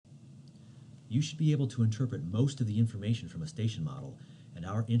you should be able to interpret most of the information from a station model, and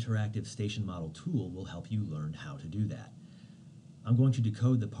our interactive station model tool will help you learn how to do that. I'm going to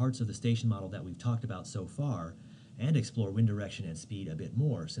decode the parts of the station model that we've talked about so far and explore wind direction and speed a bit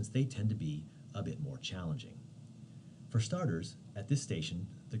more, since they tend to be a bit more challenging. For starters, at this station,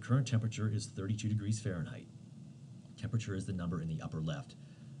 the current temperature is 32 degrees Fahrenheit. Temperature is the number in the upper left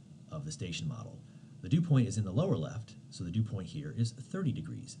of the station model. The dew point is in the lower left, so the dew point here is 30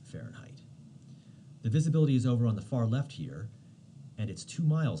 degrees Fahrenheit. The visibility is over on the far left here, and it's 2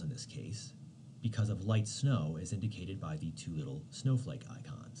 miles in this case, because of light snow as indicated by the 2 little snowflake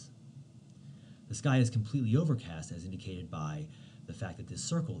icons. The sky is completely overcast as indicated by the fact that this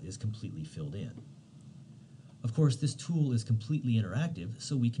circle is completely filled in. Of course, this tool is completely interactive,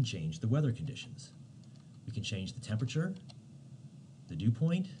 so we can change the weather conditions. We can change the temperature, the dew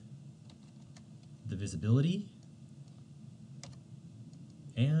point, the visibility,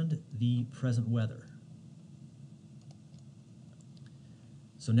 and the present weather.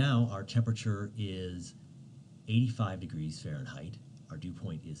 So now our temperature is 85 degrees Fahrenheit, our dew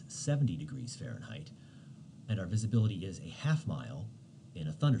point is 70 degrees Fahrenheit, and our visibility is a half mile in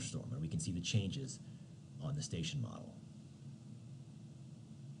a thunderstorm, and we can see the changes on the station model.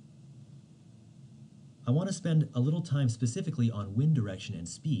 I want to spend a little time specifically on wind direction and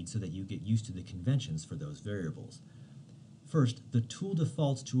speed so that you get used to the conventions for those variables. First, the tool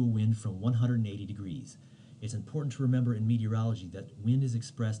defaults to a wind from 180 degrees. It's important to remember in meteorology that wind is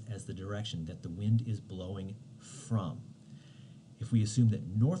expressed as the direction that the wind is blowing from. If we assume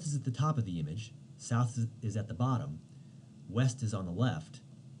that north is at the top of the image, south is at the bottom, west is on the left,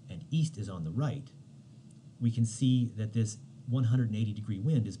 and east is on the right, we can see that this 180-degree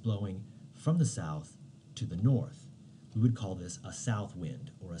wind is blowing from the south to the north. We would call this a south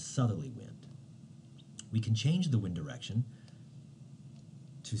wind or a southerly wind. We can change the wind direction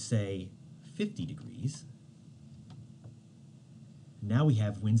to, say, 50 degrees. Now we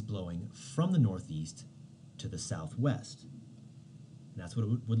have winds blowing from the northeast to the southwest. And that's what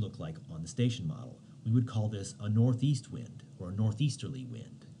it would look like on the station model. We would call this a northeast wind or a northeasterly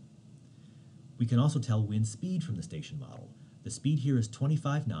wind. We can also tell wind speed from the station model. The speed here is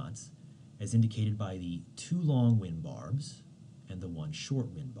 25 knots, as indicated by the 2 long wind barbs and the 1 short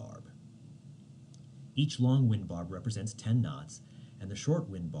wind barb. Each long wind barb represents 10 knots, and the short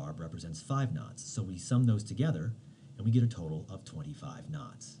wind barb represents 5 knots, so we sum those together and we get a total of 25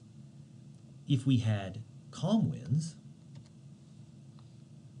 knots. If we had calm winds,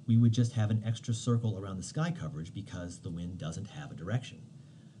 we would just have an extra circle around the sky coverage because the wind doesn't have a direction.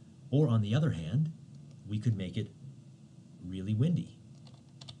 Or on the other hand, we could make it really windy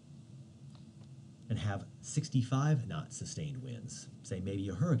and have 65 knot sustained winds. Say maybe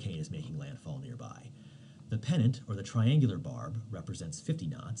a hurricane is making landfall nearby. The pennant, or the triangular barb, represents 50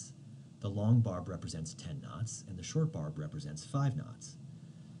 knots, the long barb represents 10 knots, and the short barb represents 5 knots.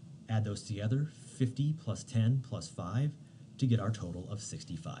 Add those together, 50 plus 10 plus 5, to get our total of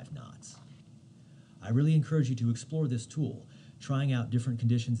 65 knots. I really encourage you to explore this tool. Trying out different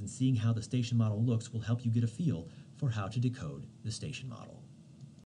conditions and seeing how the station model looks will help you get a feel for how to decode the station model.